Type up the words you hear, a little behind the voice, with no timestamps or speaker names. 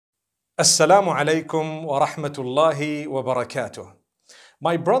Assalamu alaikum wa rahmatullahi wa barakatuh.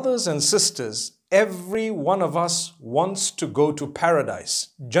 My brothers and sisters, every one of us wants to go to paradise,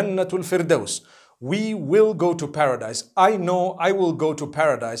 Jannatul Firdaus. We will go to paradise. I know I will go to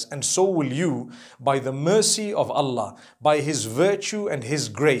paradise, and so will you, by the mercy of Allah, by His virtue and His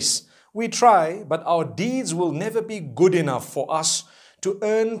grace. We try, but our deeds will never be good enough for us to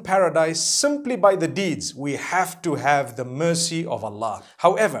earn paradise simply by the deeds. We have to have the mercy of Allah.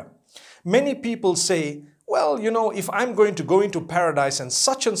 However, many people say, well, if I'm going to go into paradise and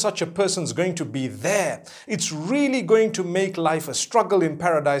such a person's going to be there, it's really going to make life a struggle in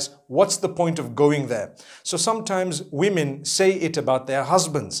paradise. What's the point of going there? So sometimes women say it about their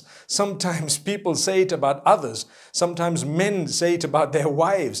husbands. Sometimes people say it about others. Sometimes men say it about their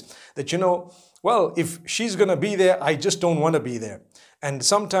wives. That, well, if she's going to be there, I just don't want to be there. And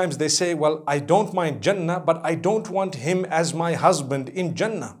sometimes they say, well, I don't mind Jannah, but I don't want him as my husband in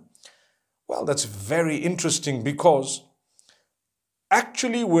Jannah. Well, that's very interesting, because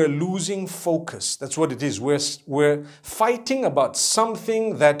actually we're losing focus. That's what it is. We're fighting about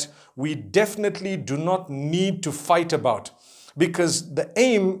something that we definitely do not need to fight about, because the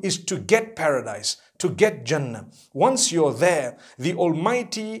aim is to get paradise, to get Jannah. Once you're there, the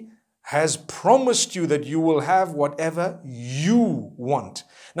Almighty has promised you that you will have whatever you want.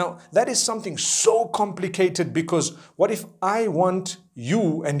 Now, that is something so complicated, because what if I want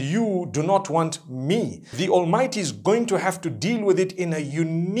you and you do not want me? The Almighty is going to have to deal with it in a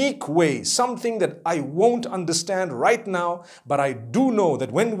unique way, something that I won't understand right now, but I do know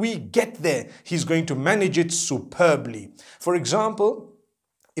that when we get there, He's going to manage it superbly. For example,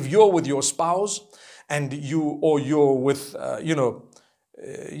 if you're with your spouse and you're with,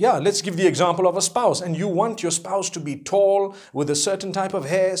 let's give the example of a spouse, and you want your spouse to be tall, with a certain type of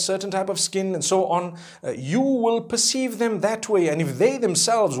hair, certain type of skin, and so on. You will perceive them that way. And if they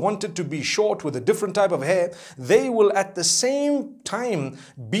themselves wanted to be short with a different type of hair, they will at the same time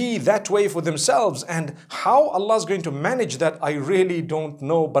be that way for themselves. And how Allah is going to manage that, I really don't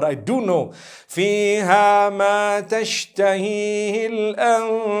know, but I do know. فِيهَا مَا تَشْتَهِيهِ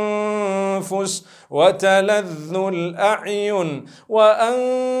الْأَنفُسُ وَتَلَذُّ الْأَعْيُنُ وَأَنْتُمْ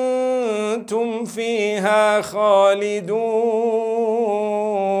فِيهَا خَالِدُونَ.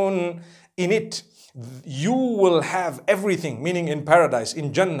 In it, you will have everything, meaning in paradise,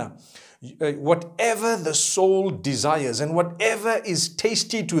 in Jannah. Whatever the soul desires and whatever is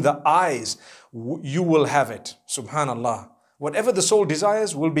tasty to the eyes, you will have it. Subhanallah. Whatever the soul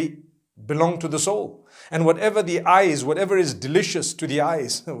desires will belong to the soul. And whatever is delicious to the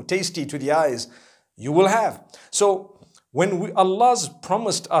eyes, tasty to the eyes, you will have. So when Allah's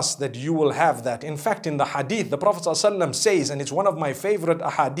promised us that you will have that, in fact in the hadith, the Prophet ﷺ says, and it's one of my favorite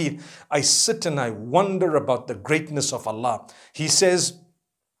ahadith, I sit and I wonder about the greatness of Allah. He says,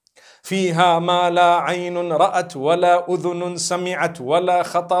 فيها ما لا عين رأت ولا أذن سمعت ولا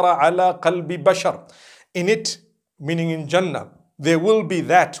خطر على قلب بشر. In it, meaning in Jannah, there will be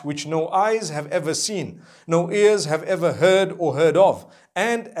that which no eyes have ever seen, no ears have ever heard or heard of,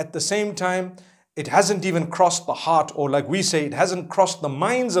 and at the same time, it hasn't even crossed the heart, or like we say, it hasn't crossed the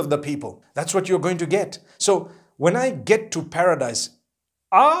minds of the people. That's what you're going to get. So when I get to paradise,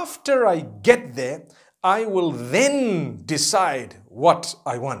 after I get there, I will then decide what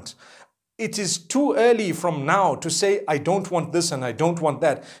I want. It is too early from now to say, I don't want this and I don't want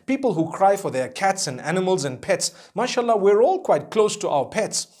that. People who cry for their cats and animals and pets, mashallah, we're all quite close to our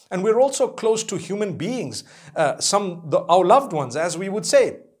pets. And we're also close to human beings, our loved ones, as we would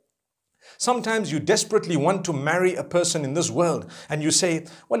say. Sometimes you desperately want to marry a person in this world, and you say,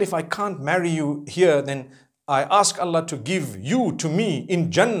 well, if I can't marry you here, then I ask Allah to give you to me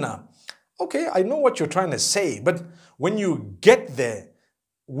in Jannah. Okay, I know what you're trying to say, but when you get there,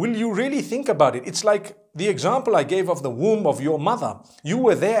 will you really think about it? It's like the example I gave of the womb of your mother. You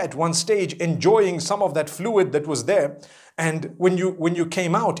were there at one stage enjoying some of that fluid that was there. And when you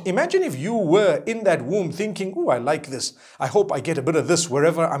came out, imagine if you were in that womb thinking, oh, I like this. I hope I get a bit of this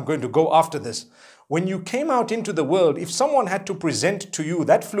wherever I'm going to go after this. When you came out into the world, if someone had to present to you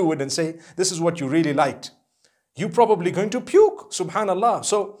that fluid and say, this is what you really liked, you're probably going to puke, subhanallah.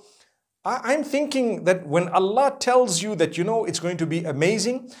 So I'm thinking that when Allah tells you that, it's going to be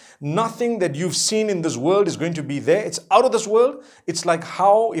amazing, nothing that you've seen in this world is going to be there. It's out of this world. It's like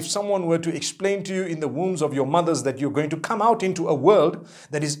how if someone were to explain to you in the wombs of your mothers that you're going to come out into a world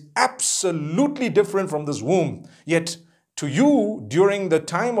that is absolutely different from this womb. Yet To you, during the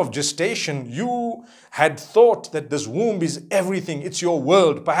time of gestation, you had thought that this womb is everything. It's your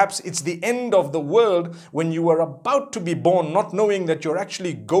world. Perhaps it's the end of the world when you were about to be born, not knowing that you're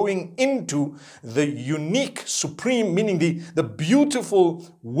actually going into the unique, supreme, meaning the beautiful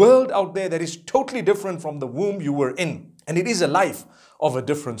world out there that is totally different from the womb you were in. And it is a life of a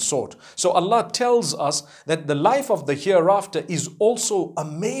different sort. So Allah tells us that the life of the hereafter is also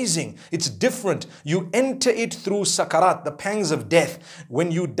amazing. It's different. You enter it through sakarat, the pangs of death.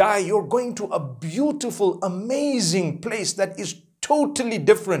 When you die, you're going to a beautiful, amazing place that is totally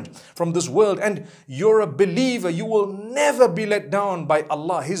different from this world, and you're a believer. You will never be let down by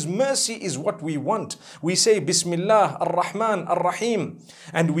Allah. His mercy is what we want. We say Bismillah ar-Rahman ar-Rahim,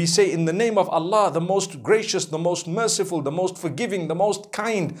 and we say in the name of Allah, the most gracious, the most merciful, the most forgiving, the most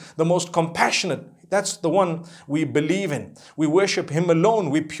kind, the most compassionate. That's the one we believe in. We worship Him alone.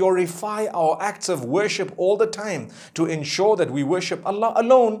 We purify our acts of worship all the time to ensure that we worship Allah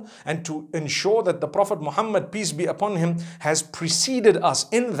alone, and to ensure that the Prophet Muhammad, peace be upon him, has preceded us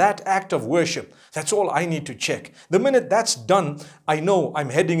in that act of worship. That's all I need to check. The minute that's done, I know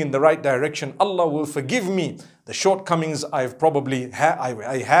I'm heading in the right direction. Allah will forgive me the shortcomings I've probably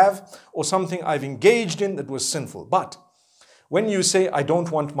I have, or something I've engaged in that was sinful. But when you say, I don't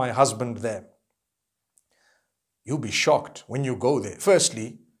want my husband there, you'll be shocked when you go there.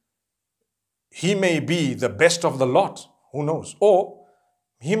 Firstly, he may be the best of the lot. Who knows? Or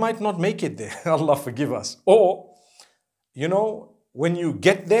he might not make it there. Allah forgive us. Or, you know, when you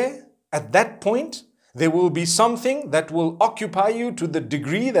get there, at that point, there will be something that will occupy you to the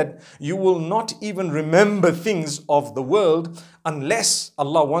degree that you will not even remember things of the world unless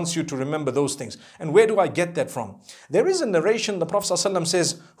Allah wants you to remember those things. And where do I get that from? There is a narration, the Prophet ﷺ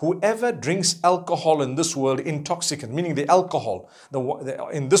says, whoever drinks alcohol in this world, intoxicant, meaning the alcohol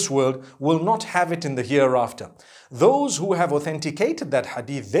in this world, will not have it in the hereafter. Those who have authenticated that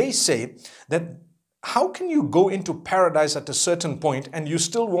hadith, they say that how can you go into paradise at a certain point and you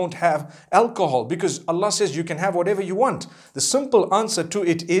still won't have alcohol? Because Allah says you can have whatever you want. The simple answer to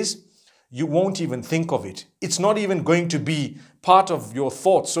it is you won't even think of it. It's not even going to be part of your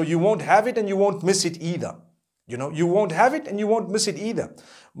thoughts. So you won't have it and you won't miss it either. You know, you won't have it and you won't miss it either.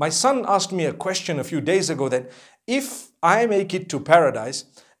 My son asked me a question a few days ago that if I make it to paradise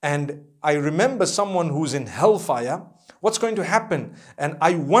and I remember someone who's in hellfire, what's going to happen? And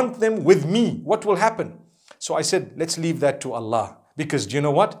I want them with me. What will happen? So I said, let's leave that to Allah. Because do you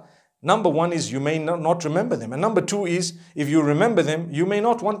know what? Number one is you may not remember them. And number two is, if you remember them, you may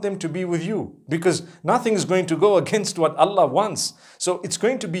not want them to be with you. Because nothing is going to go against what Allah wants. So it's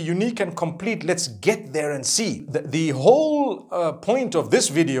going to be unique and complete. Let's get there and see. The whole point of this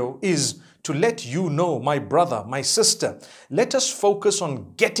video is to let you know, my brother, my sister, let us focus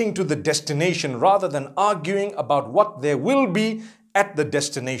on getting to the destination rather than arguing about what there will be at the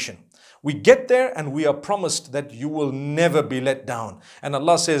destination. We get there and we are promised that you will never be let down. And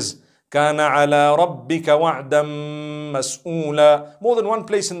Allah says, كَانَ عَلَىٰ رَبِّكَ وَعْدًا مَسْئُولًا. More than one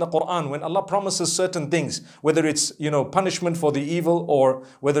place in the Quran, when Allah promises certain things, whether it's, punishment for the evil or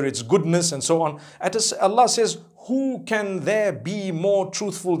whether it's goodness and so on, Allah says, who can there be more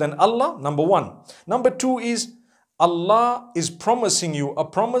truthful than Allah? Number one. Number two is, Allah is promising you a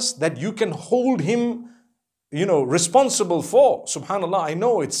promise that you can hold Him responsible for. Subhanallah, I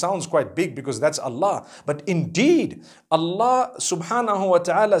know it sounds quite big because that's Allah. But indeed, Allah subhanahu wa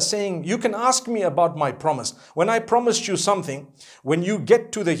ta'ala saying, you can ask me about my promise. When I promised you something, when you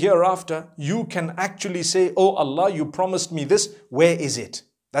get to the hereafter, you can actually say, oh Allah, you promised me this. Where is it?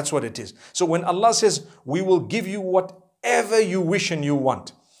 That's what it is. So when Allah says, we will give you whatever you wish and you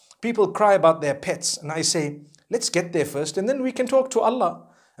want. People cry about their pets. And I say, let's get there first and then we can talk to Allah.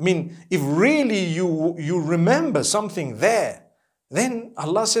 I mean, if really you remember something there, then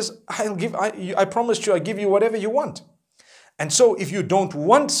Allah says, I promised you, I give you whatever you want. And so if you don't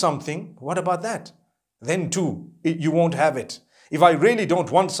want something, what about that? Then too, you won't have it. If I really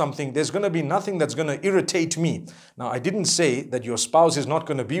don't want something, there's going to be nothing that's going to irritate me. Now, I didn't say that your spouse is not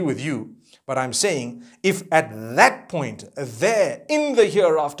going to be with you, but I'm saying if at that point, there, in the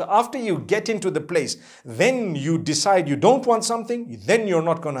hereafter, after you get into the place, then you decide you don't want something, then you're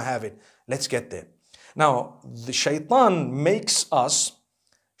not going to have it. Let's get there. Now, the shaitan makes us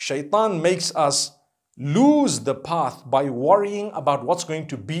lose the path by worrying about what's going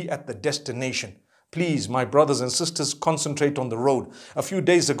to be at the destination. Please, my brothers and sisters, concentrate on the road. A few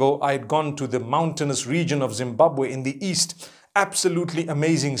days ago, I had gone to the mountainous region of Zimbabwe in the east. Absolutely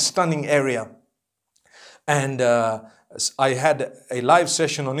amazing, stunning area. And I had a live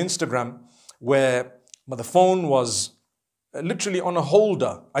session on Instagram where the phone was literally on a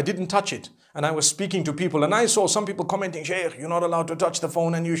holder. I didn't touch it. And I was speaking to people and I saw some people commenting, Shaykh, you're not allowed to touch the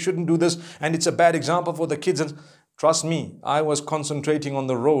phone and you shouldn't do this and it's a bad example for the kids. And trust me, I was concentrating on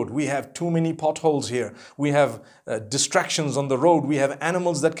the road. We have too many potholes here. We have distractions on the road. We have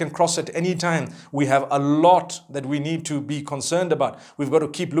animals that can cross at any time. We have a lot that we need to be concerned about. We've got to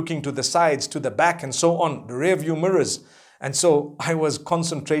keep looking to the sides, to the back and so on, the rear view mirrors. And so I was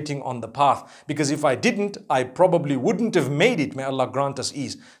concentrating on the path, because if I didn't, I probably wouldn't have made it. May Allah grant us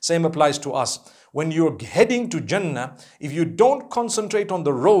ease. Same applies to us. When you're heading to Jannah, if you don't concentrate on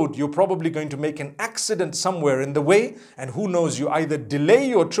the road, you're probably going to make an accident somewhere in the way. And who knows, you either delay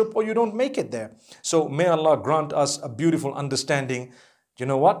your trip or you don't make it there. So may Allah grant us a beautiful understanding. You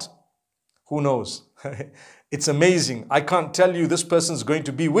know what? Who knows? It's amazing. I can't tell you this person's going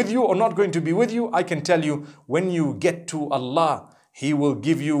to be with you or not going to be with you. I can tell you when you get to Allah, He will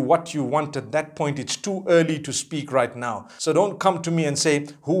give you what you want at that point. It's too early to speak right now. So don't come to me and say,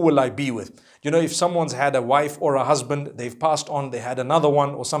 who will I be with? You know, if someone's had a wife or a husband, they've passed on, they had another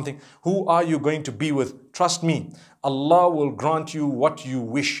one or something, who are you going to be with? Trust me, Allah will grant you what you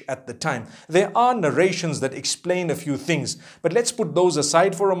wish at the time. There are narrations that explain a few things, but let's put those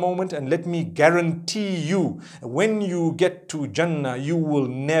aside for a moment and let me guarantee you, when you get to Jannah, you will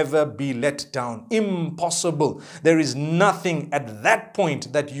never be let down. Impossible. There is nothing at that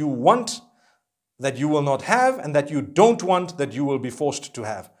point that you want that you will not have, and that you don't want that you will be forced to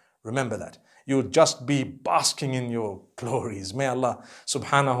have. Remember that. You'll just be basking in your glories. May Allah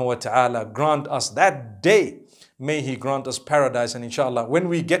subhanahu wa ta'ala grant us that day. May He grant us paradise, and inshallah, when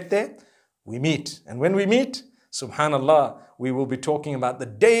we get there, we meet. And when we meet, subhanallah, we will be talking about the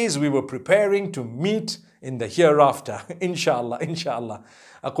days we were preparing to meet in the hereafter. Inshallah, inshallah.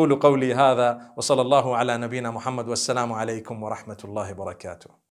 أقول قولي هذا وصلى الله على نبينا محمد والسلام عليكم ورحمة الله وبركاته.